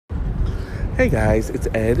Hey guys, it's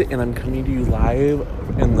Ed, and I'm coming to you live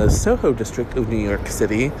in the Soho district of New York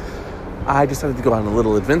City. I decided to go on a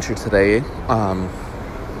little adventure today.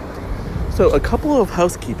 So a couple of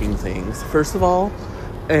housekeeping things. First of all,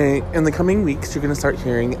 in the coming weeks, you're going to start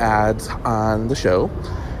hearing ads on the show.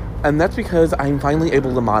 And that's because I'm finally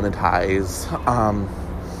able to monetize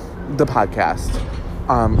the podcast.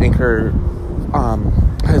 Anchor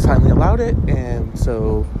has finally allowed it, and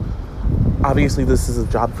so obviously this is a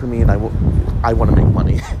job for me, and I want to make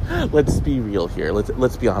money. Let's be real here.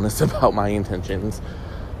 Let's be honest about my intentions.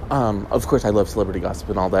 Of course, I love celebrity gossip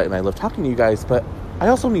and all that, and I love talking to you guys, but I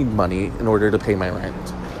also need money in order to pay my rent.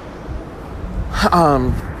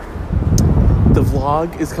 The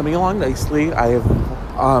vlog is coming along nicely. I have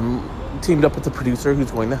teamed up with a producer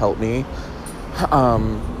who's going to help me.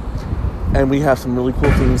 And we have some really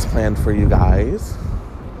cool things planned for you guys.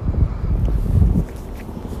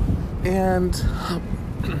 And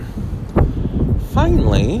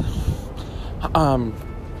finally,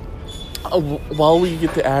 while we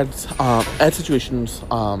get the ad situations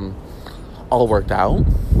all worked out,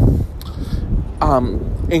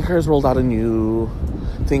 Anchor has rolled out a new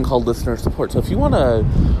thing called listener support. So if you want to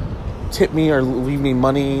tip me or leave me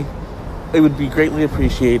money, it would be greatly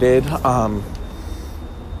appreciated. All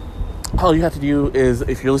you have to do is,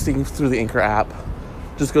 if you're listening through the Anchor app,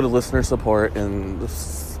 just go to listener support and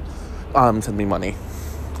send me money.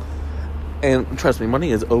 And trust me,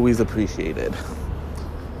 money is always appreciated.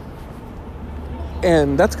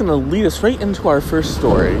 And that's going to lead us right into our first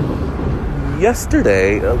story.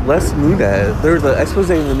 Yesterday, Les Moonves, there was an expose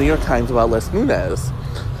in the New York Times about Les Moonves.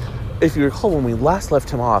 If you recall, when we last left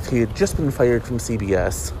him off, he had just been fired from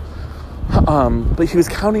CBS. But he was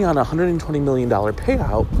counting on a $120 million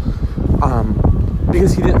payout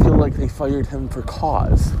because he didn't feel like they fired him for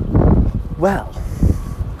cause. Well,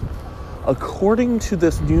 according to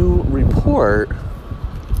this new report,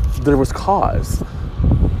 there was cause.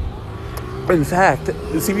 In fact,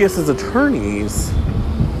 CBS's attorneys,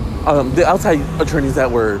 the outside attorneys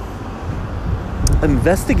that were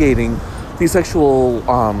investigating these sexual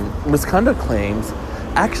misconduct claims,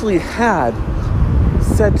 actually had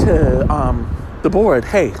said to the board,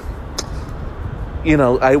 hey,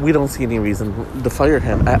 we don't see any reason to fire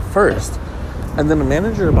him at first. And then a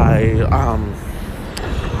manager by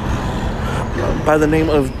the name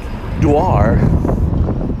of Duar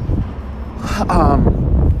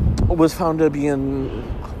was found to be in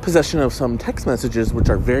possession of some text messages which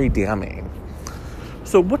are very damning.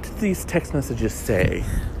 So what did these text messages say?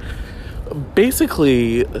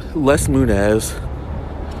 Basically, Les Moonves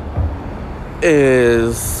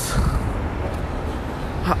is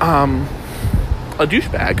a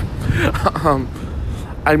douchebag.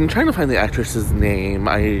 I'm trying to find the actress's name.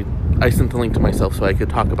 I sent the link to myself so I could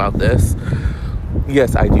talk about this.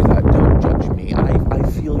 Yes, I do that. Don't judge me. I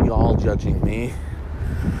feel y'all judging me.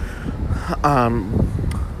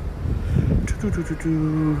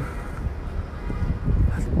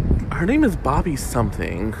 Her name is Bobby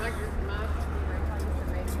something.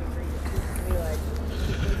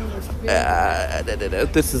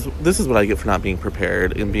 This is what I get for not being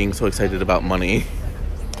prepared and being so excited about money.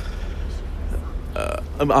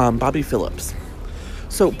 Bobby Phillips.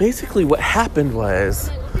 So basically what happened was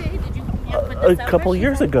a couple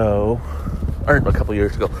decades ago,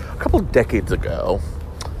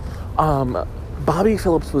 Bobby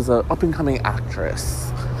Phillips was an up-and-coming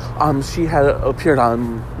actress. She had appeared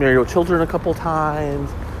on Married with Children a couple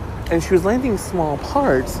times, and she was landing small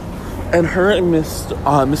parts, and her and Mr.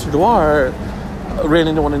 Duar ran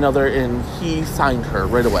into one another, and he signed her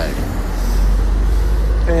right away.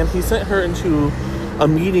 And he sent her into a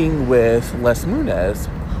meeting with Les Moonves,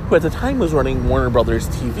 who at the time was running Warner Brothers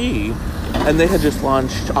TV, and they had just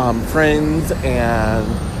launched Friends and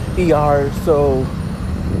ER, so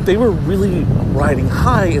they were really riding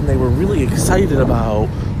high, and they were really excited about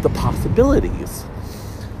the possibilities.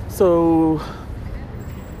 So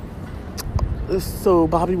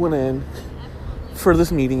Bobby went in for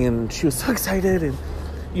this meeting, and she was so excited, and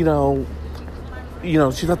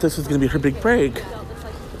she thought this was going to be her big break.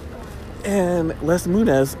 And Les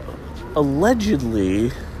Moonves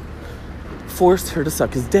allegedly forced her to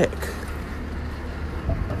suck his dick.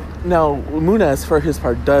 Now, Moonves, for his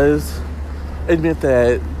part, does admit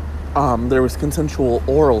that there was consensual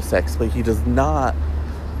oral sex, but he does not,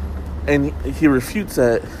 and he refutes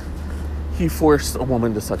that he forced a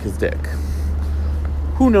woman to suck his dick.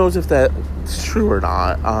 Who knows if that's true or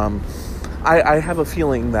not? I have a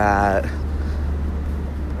feeling that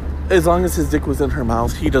as long as his dick was in her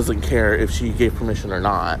mouth, he doesn't care if she gave permission or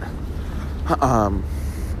not.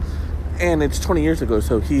 And it's 20 years ago,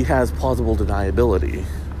 so he has plausible deniability.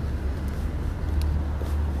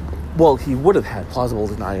 Well, he would have had plausible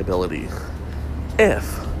deniability if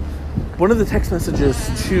one of the text messages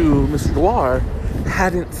to Mr. Dewar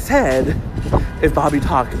hadn't said, "If Bobby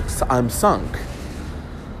talks, I'm sunk."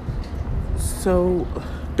 So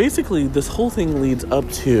basically, this whole thing leads up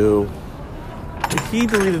to he and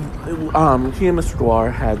Mr.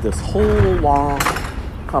 Dewar had this whole long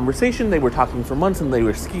conversation. They were talking for months and they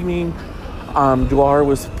were scheming. Dewar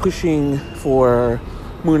was pushing for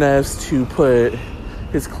Munez to put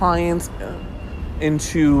his clients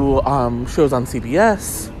into shows on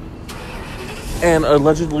CBS. And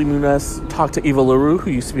allegedly Munez talked to Eva LaRue,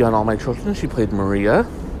 who used to be on All My Children. She played Maria.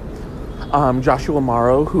 Joshua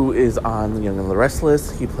Morrow, who is on The Young and the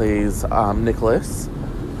Restless. He plays Nicholas.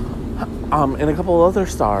 And a couple other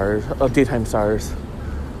stars, daytime stars,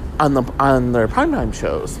 on their primetime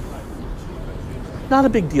shows. Not a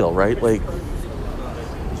big deal, right? Like,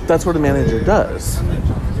 that's what a manager does.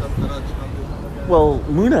 Well,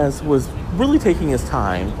 Munez was really taking his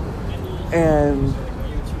time, and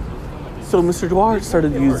so Mr. Dewar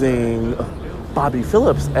started using Bobby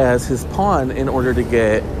Phillips as his pawn in order to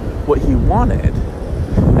get what he wanted.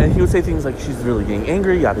 And he would say things like, "She's really getting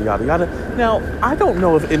angry, yada, yada, yada." Now, I don't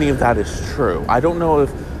know if any of that is true. I don't know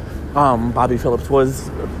if Bobby Phillips was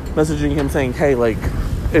messaging him saying, "Hey, like,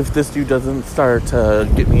 if this dude doesn't start to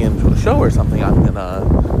get me into a show or something, I'm gonna,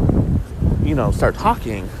 start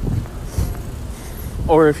talking."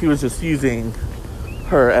 Or if he was just using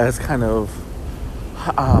her as kind of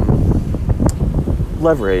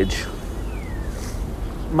leverage.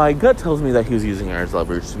 My gut tells me that he was using her as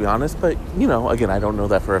leverage, to be honest, but, again, I don't know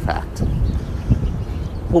that for a fact.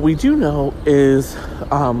 What we do know is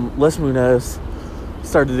Les Munez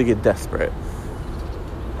started to get desperate.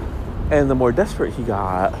 And the more desperate he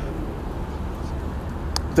got,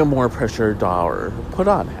 the more pressure Dewar put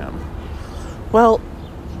on him. Well,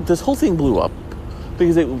 this whole thing blew up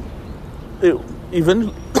because it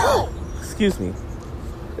even excuse me,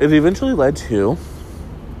 it eventually led to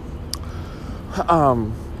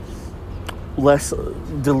Les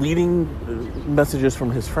deleting messages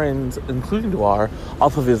from his friends, including Dewar,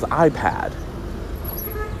 off of his iPad.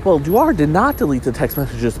 Well, Dewar did not delete the text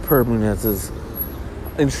messages per Munez's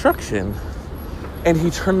instruction, and he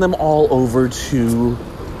turned them all over to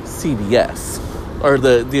CBS, or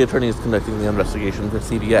the attorney is conducting the investigation for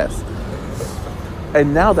CBS.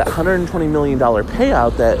 And now that $120 million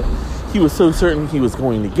payout that he was so certain he was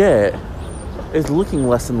going to get is looking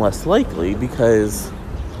less and less likely, because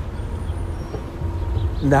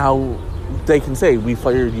now they can say, "We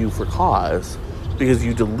fired you for cause because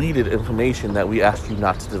you deleted information that we asked you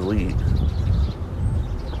not to delete."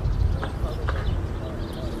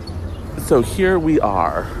 So here we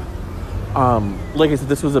are. Like I said,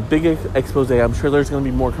 this was a big expose. I'm sure there's going to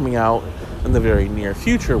be more coming out in the very near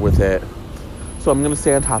future with it. So I'm going to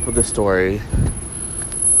stay on top of this story.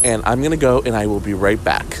 And I'm going to go, and I will be right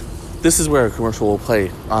back. This is where a commercial will play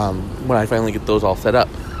when I finally get those all set up.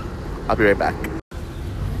 I'll be right back.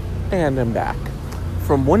 And I'm back.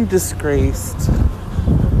 From one disgraced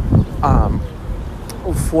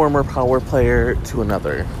former power player to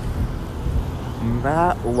another.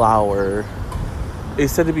 Matt Lauer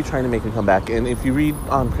is said to be trying to make a comeback. And if you read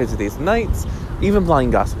on Crazy Days and Nights, even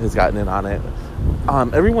Blind Gossip has gotten in on it.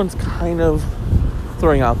 Everyone's kind of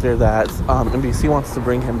throwing out there that NBC wants to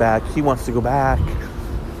bring him back. He wants to go back.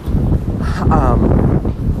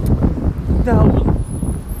 Now,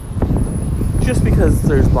 just because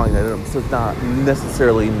there's blind items does not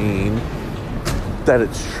necessarily mean that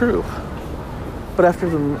it's true. But after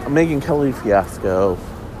the Megyn Kelly fiasco,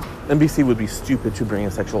 NBC would be stupid to bring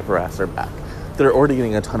a sexual harasser back. They're already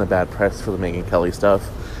getting a ton of bad press for the Megyn Kelly stuff,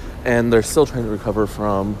 and they're still trying to recover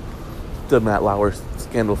from the Matt Lauer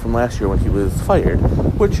scandal from last year when he was fired.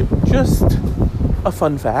 Which, just a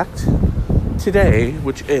fun fact, today,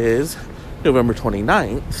 which is November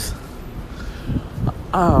 29th,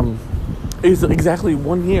 is exactly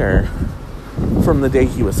 1 year from the day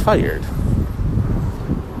he was fired.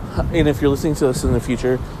 And if you're listening to this in the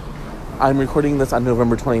future, I'm recording this on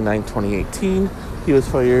November 29th, 2018. He was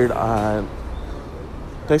fired on...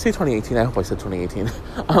 Did I say 2018? I hope I said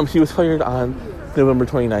 2018. He was fired on November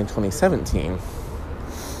 29th, 2017.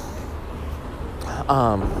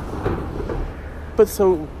 But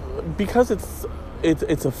so, because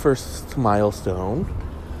it's a first milestone,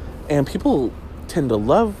 and people tend to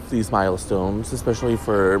love these milestones, especially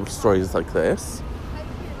for stories like this,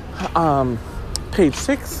 Page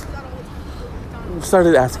Six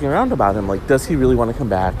started asking around about him, like, does he really want to come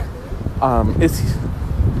back?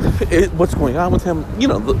 What's going on with him?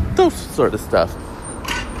 Those sort of stuff.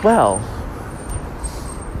 Well,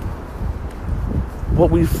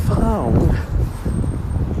 what we found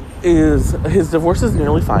is his divorce is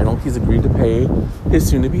nearly final. He's agreed to pay his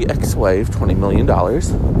soon-to-be ex-wife $20 million,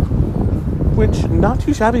 which, not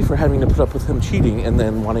too shabby for having to put up with him cheating and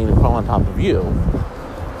then wanting to crawl on top of you.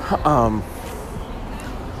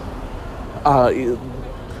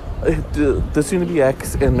 The soon-to-be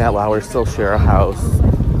ex and Matt Lauer still share a house.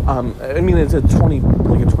 It's a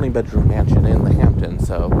 20-bedroom mansion in the Hamptons,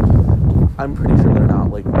 so I'm pretty sure they're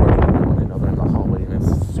not, like, working with one another in the hallway, and it's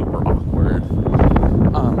super awkward.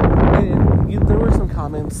 And there were some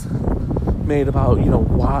comments made about,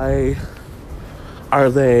 why are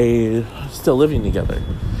they still living together?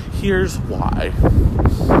 Here's why.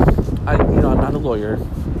 I'm not a lawyer,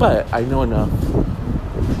 but I know enough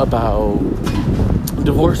about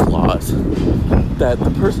divorce laws that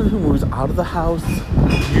the person who moves out of the house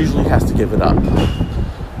usually has to give it up.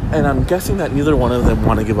 And I'm guessing that neither one of them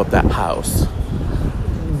want to give up that house.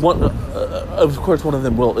 Of course, one of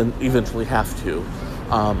them will eventually have to,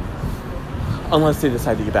 unless they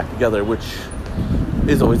decide to get back together, which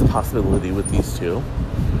is always a possibility with these two.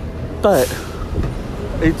 But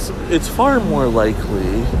it's far more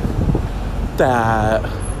likely that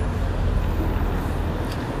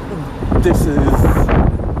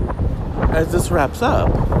as this wraps up,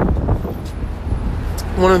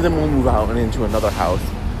 one of them will move out and into another house.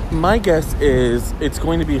 My guess is it's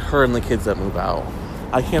going to be her and the kids that move out.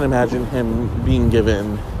 I can't imagine him being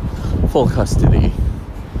given full custody.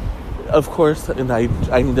 Of course, and I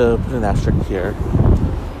need to put an asterisk here.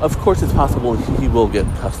 Of course, it's possible he will get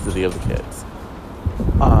custody of the kids.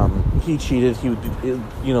 He cheated.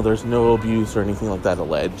 There's no abuse or anything like that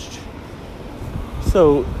alleged.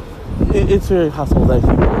 So it's very possible that he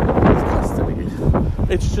will get custody.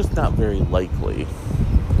 It's just not very likely.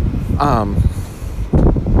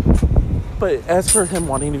 But as for him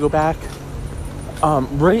wanting to go back,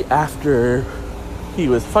 right after he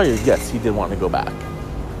was fired, yes, he did want to go back.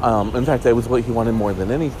 In fact, that was what he wanted more than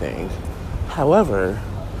anything. However,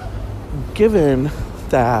 given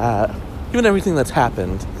everything that's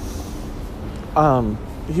happened,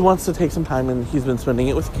 he wants to take some time, and he's been spending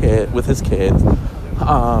it with his kids.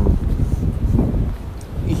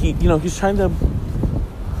 He's trying to,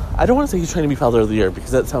 I don't want to say he's trying to be father of the year, because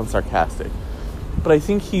that sounds sarcastic, but I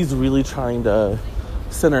think he's really trying to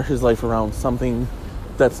center his life around something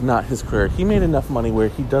that's not his career. He made enough money where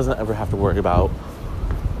he doesn't ever have to worry about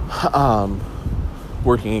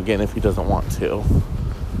working again if he doesn't want to.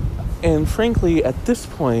 And frankly, at this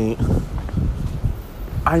point,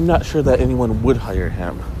 I'm not sure that anyone would hire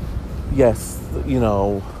him. Yes,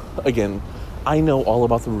 again, I know all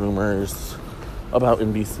about the rumors about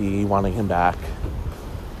NBC wanting him back,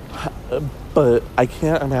 but I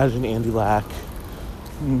can't imagine Andy Lack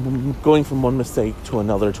going from one mistake to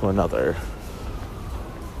another.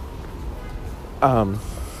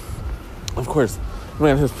 Of course, the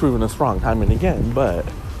man has proven us wrong time and again, but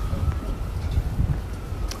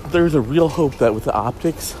there's a real hope that with the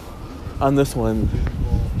optics on this one,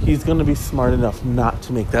 he's going to be smart enough not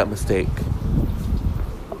to make that mistake.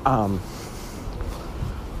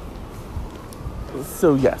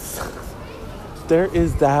 So yes, there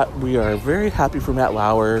is that. We are very happy for Matt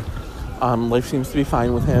Lauer. Life seems to be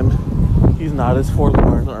fine with him. He's not as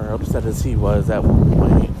forlorn or upset as he was at one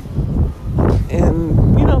point. And,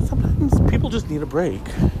 sometimes people just need a break.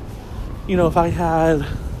 If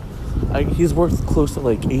he's worth close to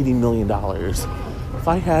like $80 million. If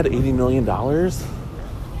I had $80 million,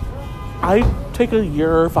 I'd take a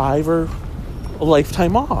year or 5 or a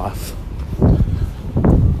lifetime off.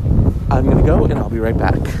 I'm going to go, and I'll be right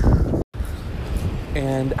back.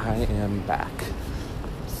 And I am back.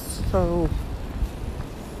 So,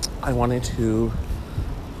 I wanted to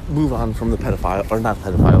move on from the pedophile, or not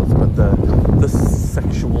pedophiles, but the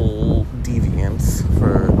sexual deviance,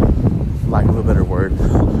 for lack of a better word. Even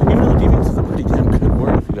though deviance is a pretty damn good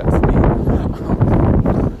word, if you ask me.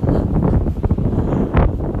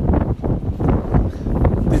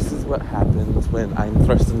 This is what happens when I'm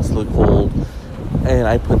thrust into the cold and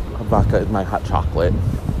I put vodka in my hot chocolate.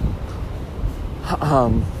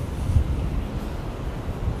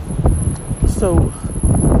 So,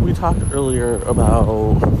 we talked earlier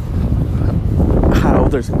about how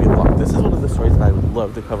there's going to be a vlog. This is one of the stories that I would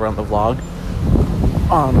love to cover on the vlog.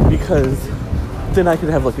 Because then I could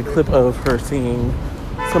have like a clip of her singing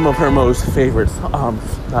some of her most favorite,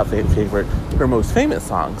 her most famous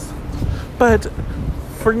songs. But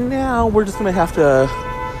for now, we're just going to have to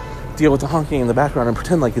deal with the honking in the background and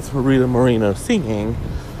pretend like it's Marita Moreno singing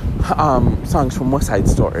songs from West Side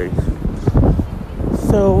Story.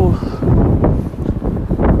 So,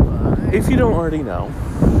 if you don't already know,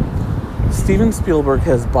 Steven Spielberg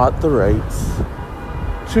has bought the rights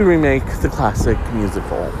to remake the classic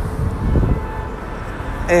musical.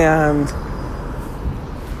 And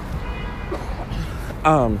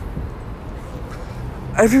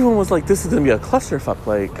everyone was like, this is going to be a clusterfuck.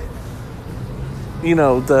 Like, you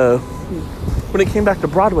know, when it came back to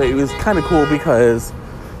Broadway, it was kind of cool because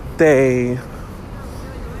it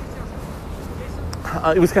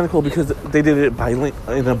was kind of cool because they did it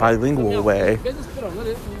in a bilingual way,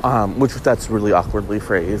 which that's really awkwardly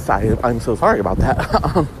phrased. I'm so sorry about that.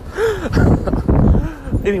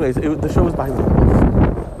 Anyways, the show was bilingual,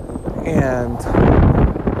 and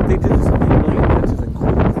they did something really inventive and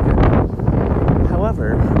cool with it.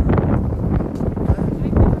 However,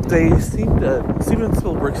 Steven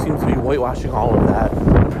Spielberg seems to be whitewashing all of that,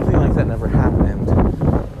 and pretending like that never happened.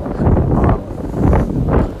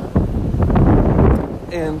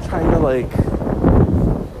 And trying to, like,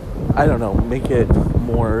 I don't know, make it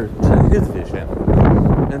more to his vision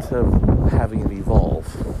instead of having it evolve.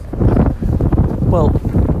 Well,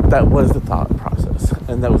 that was the thought process,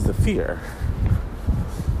 and that was the fear.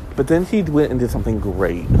 But then he went and did something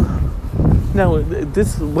great. Now,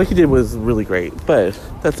 what he did was really great, but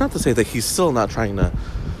that's not to say that he's still not trying to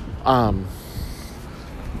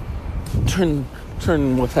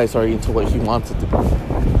turn West Side Story into what he wants it to be.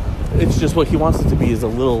 It's just what he wants it to be is a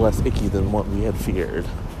little less icky than what we had feared.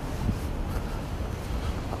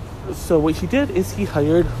 So what he did is he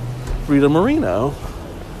hired Rita Moreno.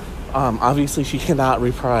 Obviously, she cannot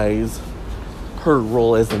reprise her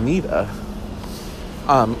role as Anita.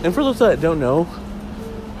 And for those that don't know,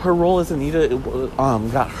 her role as Anita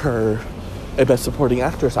got her a Best Supporting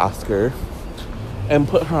Actress Oscar and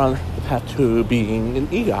put her on the path to being an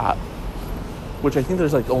EGOT, which I think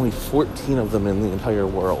there's like only 14 of them in the entire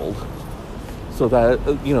world. So that,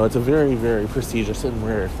 you know, it's a very, very prestigious and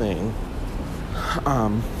rare thing.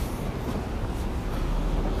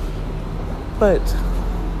 But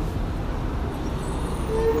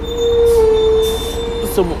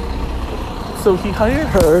so he hired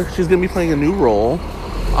her. She's going to be playing a new role.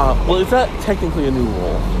 Well, it's not technically a new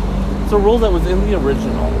role. It's a role that was in the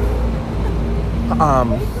original.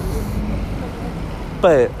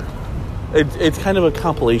 But it's kind of a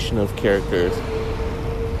compilation of characters.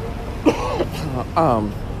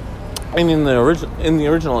 And in the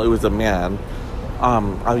original, it was a man.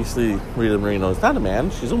 Obviously, Rita Moreno is not a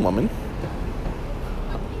man; she's a woman.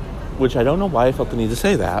 Which I don't know why I felt the need to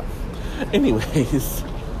say that. Anyways,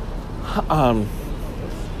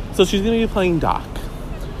 so she's going to be playing Doc,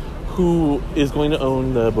 who is going to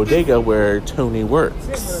own the bodega where Tony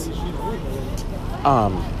works.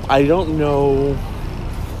 I don't know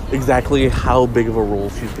exactly how big of a role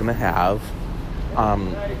she's going to have.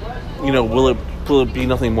 You know, will it be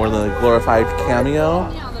nothing more than a glorified cameo?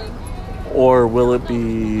 Or will it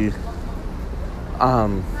be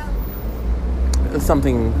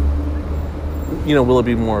something, you know, will it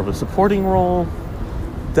be more of a supporting role?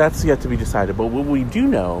 That's yet to be decided. But what we do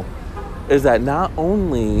know is that not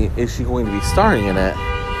only is she going to be starring in it,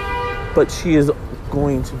 but she is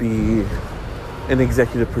going to be an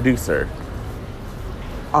executive producer.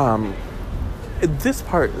 This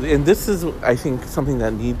part, and this is, I think, something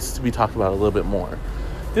that needs to be talked about a little bit more.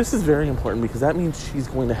 This is very important because that means she's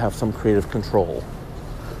going to have some creative control.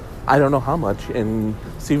 I don't know how much, and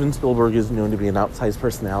Steven Spielberg is known to be an outsized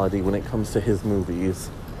personality when it comes to his movies.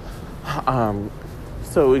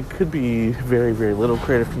 So it could be very, very little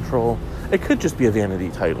creative control. It could just be a vanity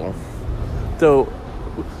title. Though,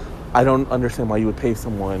 I don't understand why you would pay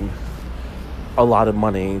someone a lot of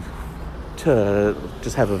money to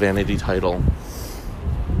just have a vanity title.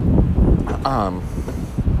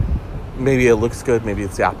 Maybe it looks good, maybe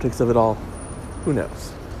it's the optics of it all. Who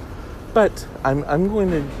knows? But I'm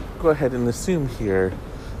going to go ahead and assume here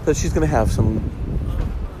that she's going to have some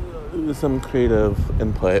creative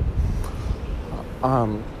input.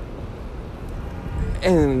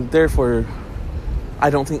 And therefore,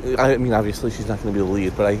 I mean, obviously she's not going to be the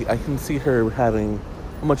lead, but I can see her having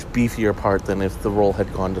a much beefier part than if the role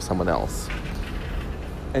had gone to someone else.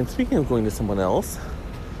 And speaking of going to someone else,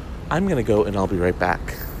 I'm going to go and I'll be right back.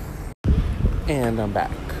 And I'm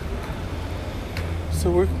back.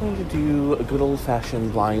 So we're going to do a good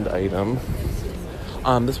old-fashioned blind item.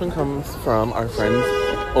 This one comes from our friends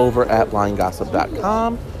over at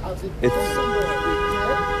blindgossip.com.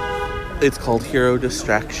 It's called Hero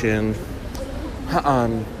Distraction.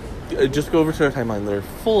 Just go over to their timeline. They're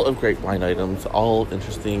full of great blind items, all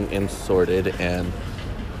interesting and sorted. And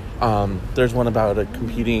there's one about a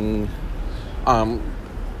competing...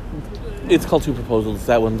 it's called Two Proposals.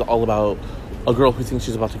 That one's all about a girl who thinks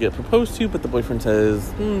she's about to get proposed to, but the boyfriend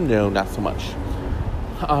says, no, not so much.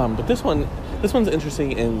 But this one This one's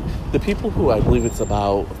interesting, and the people who I believe it's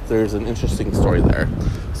about, there's an interesting story there.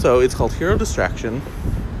 So it's called Hero Distraction,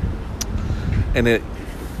 and it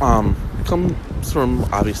comes from,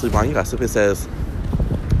 obviously, Blind Gossip. It says,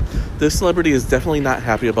 this celebrity is definitely not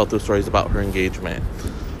happy about the stories about her engagement.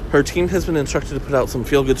 Her team has been instructed to put out some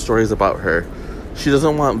feel-good stories about her. She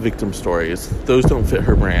doesn't want victim stories. Those don't fit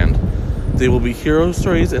her brand. They will be hero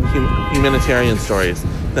stories and humanitarian stories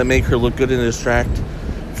that make her look good and distract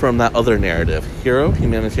from that other narrative. Hero,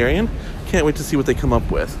 humanitarian. Can't wait to see what they come up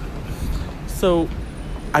with. So,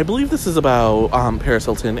 I believe this is about Paris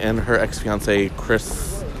Hilton and her ex-fiance,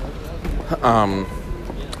 Chris. I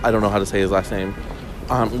don't know how to say his last name.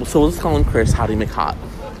 So let's call him Chris Hottie McHot.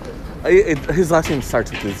 His last name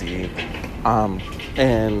starts with a Z.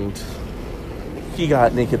 And he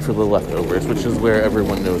got naked for The Leftovers, which is where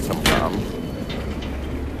everyone knows him from.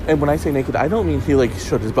 And when I say naked, I don't mean he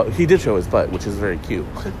showed his butt. He did show his butt, which is very cute.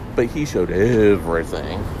 But he showed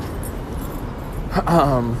everything.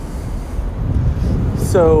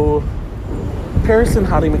 So Paris and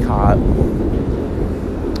Hottie McHot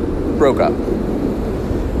broke up.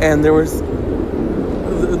 And there was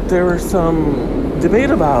some debate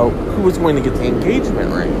about who was going to get the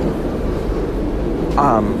engagement ring.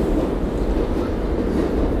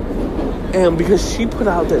 And because she put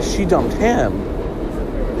out that she dumped him,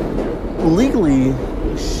 legally,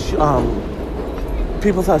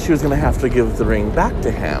 people thought she was going to have to give the ring back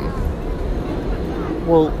to him.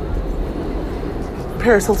 Well,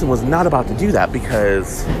 Paris Hilton was not about to do that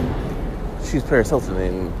because she's Paris Hilton,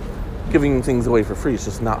 and giving things away for free is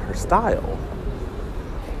just not her style.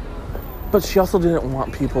 But she also didn't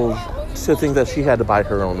want people to think that she had to buy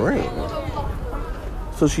her own ring.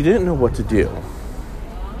 So she didn't know what to do.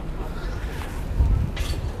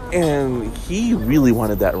 And he really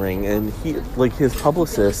wanted that ring, and he, his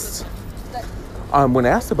publicist, when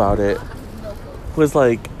asked about it, was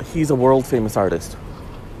like, he's a world famous artist.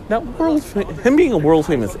 Now, him being a world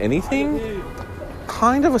famous anything,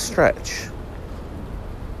 kind of a stretch.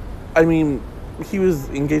 I mean, he was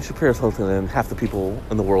engaged to Paris Hilton, and half the people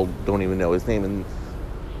in the world don't even know his name, and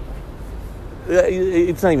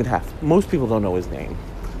it's not even half. Most people don't know his name.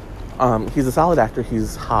 He's a solid actor.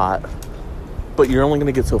 He's hot. But you're only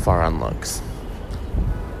going to get so far on looks.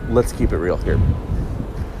 Let's keep it real here.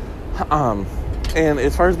 And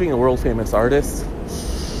as far as being a world-famous artist,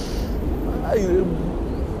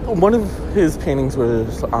 one of his paintings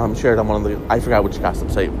was shared on one of the... I forgot which gossip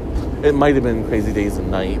site. It might have been Crazy Days and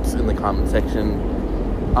Nights in the comment section.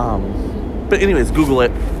 But anyways, Google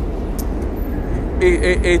it.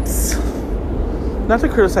 It's... Not to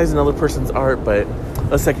criticize another person's art, but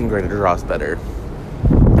a second grader draws better.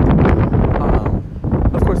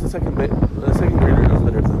 The second grader knows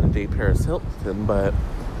better than the date Paris Hilton, but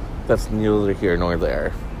that's neither here nor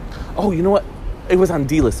there. Oh, you know what? It was on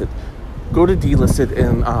Delisted. Go to Delisted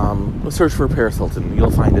and search for Paris Hilton.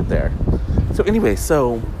 You'll find it there. So anyway,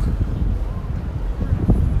 so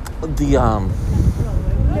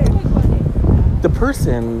the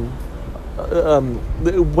person,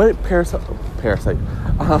 what Parasite?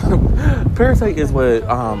 Parasite is what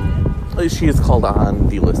she is called on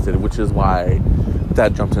Delisted, which is why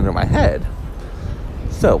that jumped into my head.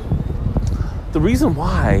 So, the reason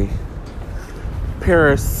why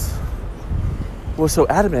Paris was so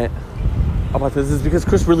adamant about this is because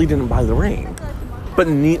Chris really didn't buy the ring, but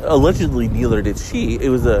allegedly neither did she. It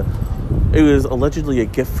was allegedly a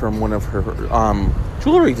gift from one of her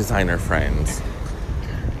jewelry designer friends,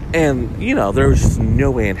 and there was just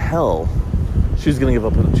no way in hell she was going to give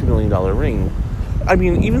up a $2 million ring. I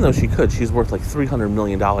mean, even though she could, she's worth like $300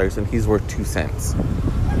 million and he's worth 2 cents.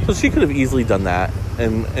 So she could have easily done that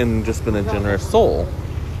and just been a generous soul.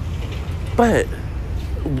 But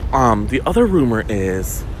the other rumor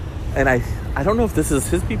is, and I don't know if this is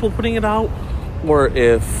his people putting it out or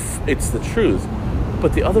if it's the truth,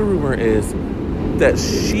 but the other rumor is that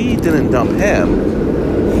she didn't dump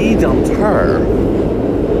him, he dumped her.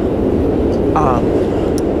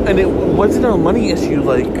 And it wasn't a money issue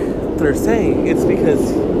like they're saying. It's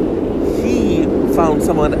because he found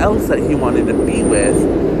someone else that he wanted to be with,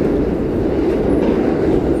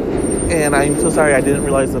 and I'm so sorry I didn't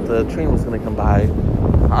realize that the train was going to come by.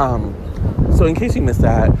 So in case you missed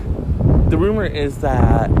that, the rumor is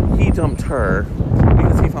that he dumped her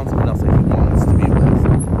because he found someone else that he wants to be with,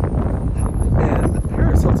 and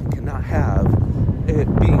Paris Hilton cannot have it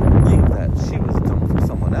being believed that she was dumped for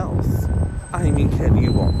someone else. I mean, can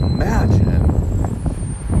you imagine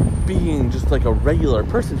being just like a regular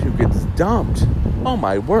person who gets dumped? Oh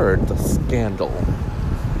my word, the scandal.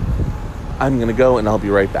 I'm gonna go and I'll be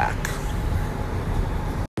right back.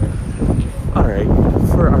 Alright,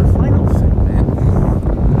 for our final segment,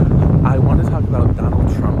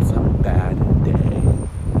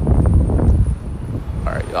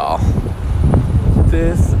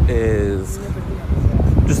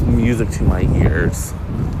 to my ears.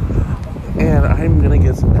 And I'm going to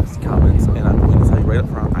get some nasty comments, and I'm going to tell you right up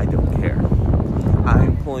front, I don't care.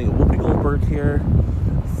 I'm pulling a Whoopi Goldberg here.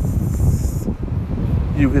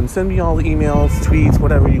 You can send me all the emails, tweets,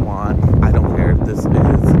 whatever you want. I don't care. This is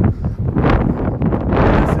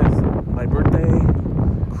my birthday,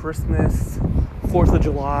 Christmas, 4th of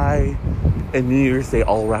July, and New Year's Day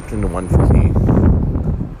all wrapped into one for me.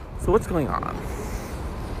 So what's going on?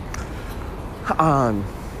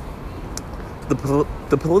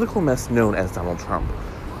 The political mess known as Donald Trump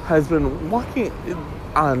has been walking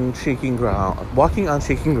on shaking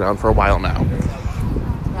ground for a while now.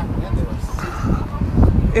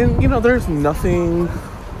 And, there's nothing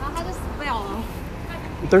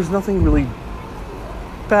really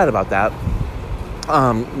bad about that.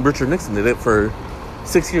 Richard Nixon did it for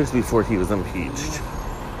 6 years before he was impeached.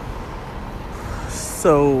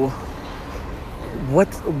 So,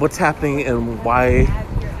 what's happening, and why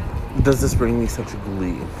does this bring me such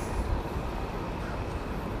glee?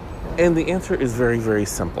 And the answer is very, very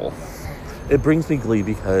simple. It brings me glee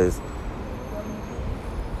because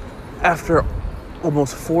after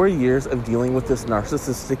almost 4 years of dealing with this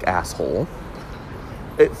narcissistic asshole,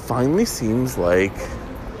 it finally seems like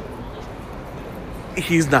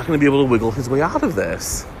he's not going to be able to wiggle his way out of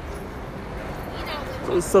this.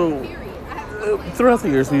 So throughout the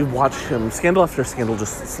years, we've watched him, scandal after scandal,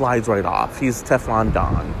 just slides right off. He's Teflon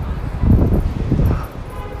Don.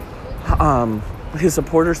 His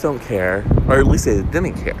supporters don't care, or at least they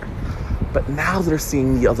didn't care. But now they're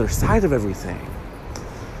seeing the other side of everything.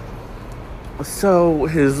 So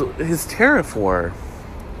his tariff war,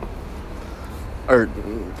 or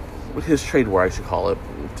his trade war, I should call it,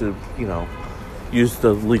 to, use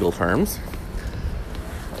the legal terms,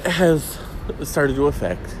 has started to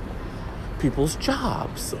affect people's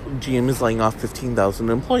jobs. GM is laying off 15,000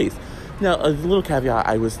 employees. Now, a little caveat,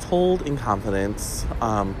 I was told in confidence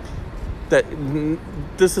that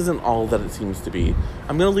this isn't all that it seems to be.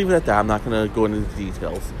 I'm going to leave it at that. I'm not going to go into the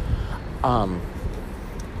details.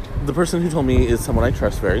 The person who told me is someone I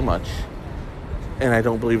trust very much, and I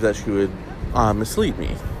don't believe that she would mislead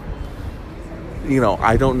me.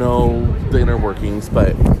 I don't know the inner workings,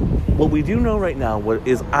 but what we do know right now, what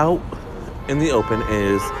is out in the open,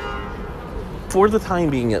 is, for the time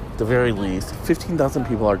being at the very least, 15,000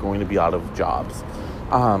 people are going to be out of jobs.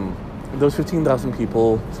 Those 15,000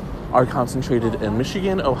 people are concentrated in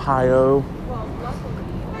Michigan, Ohio,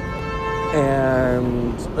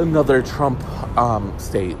 and another Trump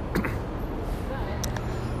state.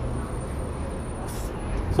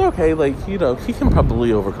 So, okay, he can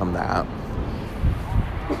probably overcome that.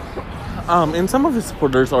 And some of his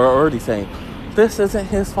supporters are already saying, this isn't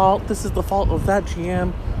his fault, this is the fault of that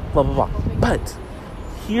GM, blah, blah, blah. But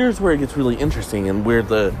here's where it gets really interesting and where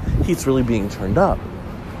the heat's really being turned up.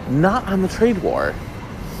 Not on the trade war,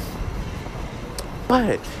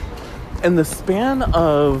 but in the span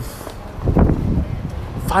of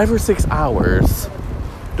 5 or 6 hours,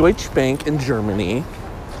 Deutsche Bank in Germany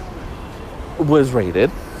was raided.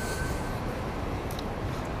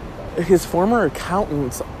 His former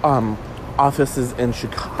accountant's offices in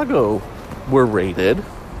Chicago were raided.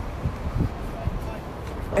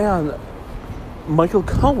 And Michael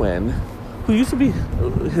Cohen, who used to be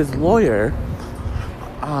his lawyer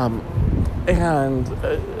and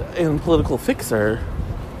political fixer,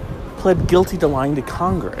 pled guilty to lying to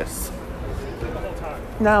Congress.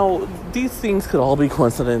 Now, these things could all be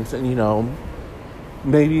coincidence, and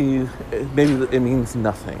maybe it means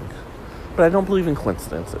nothing. But I don't believe in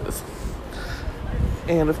coincidences.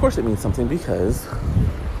 And of course it means something, because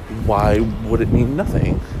why would it mean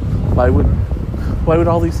nothing? Why would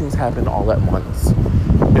all these things happen all at once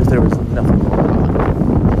if there was nothing going on?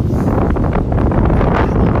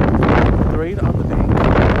 The raid on the bank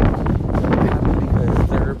happened because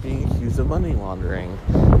they're being accused of money laundering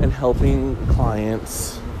and helping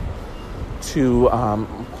clients to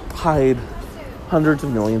hide hundreds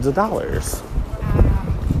of millions of dollars.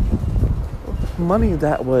 Money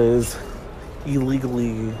that was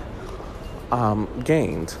illegally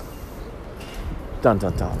gained. Dun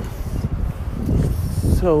dun dun.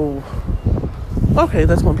 So, okay,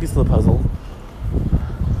 that's one piece of the puzzle.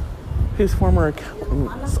 His former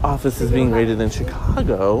accountant's office is being raided in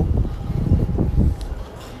Chicago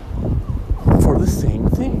for the same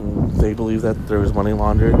thing. They believe that there was money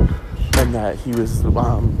laundered and that he was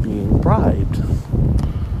being bribed.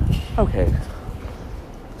 Okay.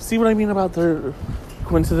 See what I mean about the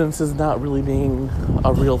coincidences not really being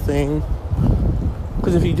a real thing?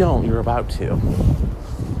 Because if you don't, you're about to.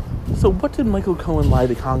 So what did Michael Cohen lie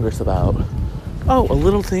to Congress about? Oh, a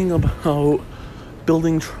little thing about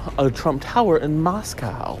building a Trump Tower in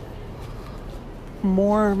Moscow.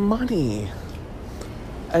 more money.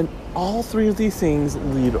 And all three of these things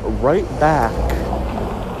lead right back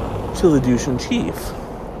to the douche in chief.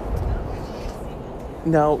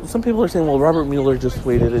 Now, some people are saying, well, Robert Mueller just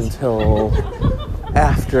waited until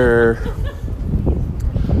after...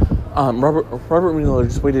 Robert Mueller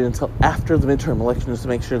just waited until after the midterm elections to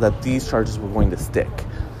make sure that these charges were going to stick.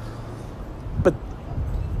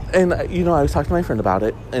 And, I was talking to my friend about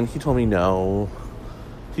it, and he told me no.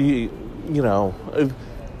 He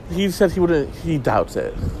said he doubts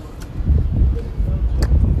it.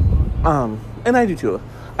 And I do too.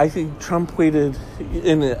 I think Trump waited,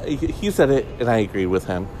 and he said it, and I agreed with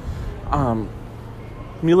him.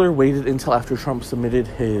 Mueller waited until after Trump submitted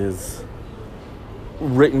his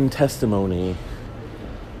written testimony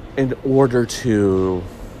in order to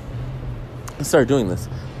start doing this.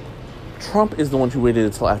 Trump is the one who waited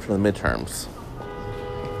until after the midterms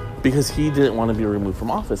because he didn't want to be removed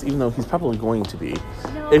from office, even though he's probably going to be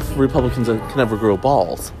if Republicans can ever grow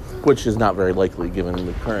balls, which is not very likely given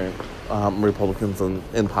the current Republicans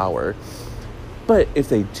in power. But if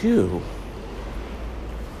they do,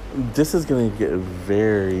 this is going to get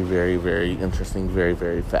very, very, very interesting very,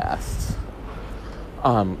 very fast.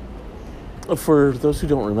 For those who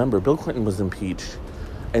don't remember, Bill Clinton was impeached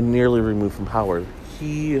and nearly removed from power.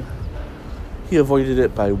 He avoided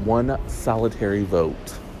it by one solitary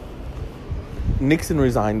vote. Nixon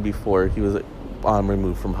resigned before he was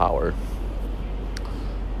removed from power.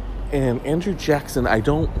 And Andrew Jackson, I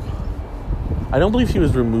don't believe he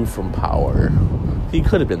was removed from power. He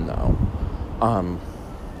could have been though.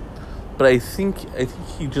 But I think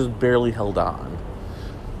he just barely held on.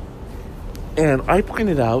 And I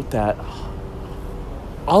pointed out that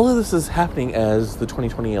all of this is happening as the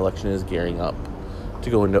 2020 election is gearing up to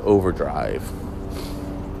go into overdrive.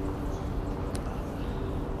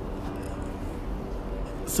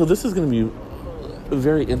 So this is going to be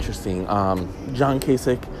very interesting. John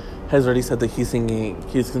Kasich has already said that he's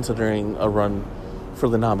considering a run for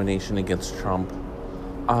the nomination against Trump.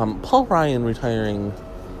 Paul Ryan retiring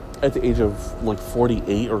at the age of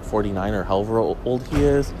 48 or 49 or however old he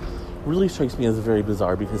is really strikes me as very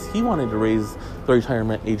bizarre because he wanted to raise the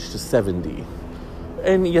retirement age to 70.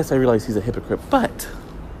 And yes, I realize he's a hypocrite, but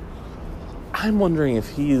I'm wondering if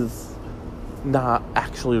he's not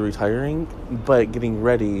actually retiring, but getting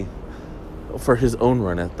ready for his own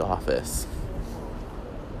run at the office.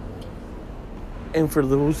 And for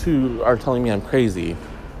those who are telling me I'm crazy,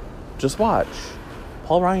 just watch.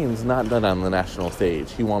 Paul Ryan's not done on the national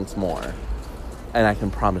stage. He wants more. And I can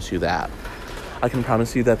promise you that. I can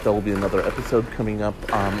promise you that there will be another episode coming up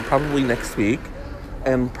probably next week.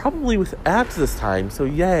 And probably with ads this time. So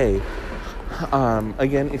yay.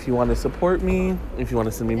 Again, if you want to support me, if you want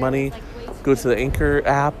to send me money, go to the Anchor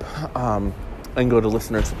app and go to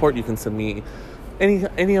listener support. You can send me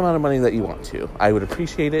any amount of money that you want to. I would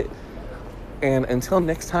appreciate it. And until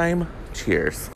next time, cheers.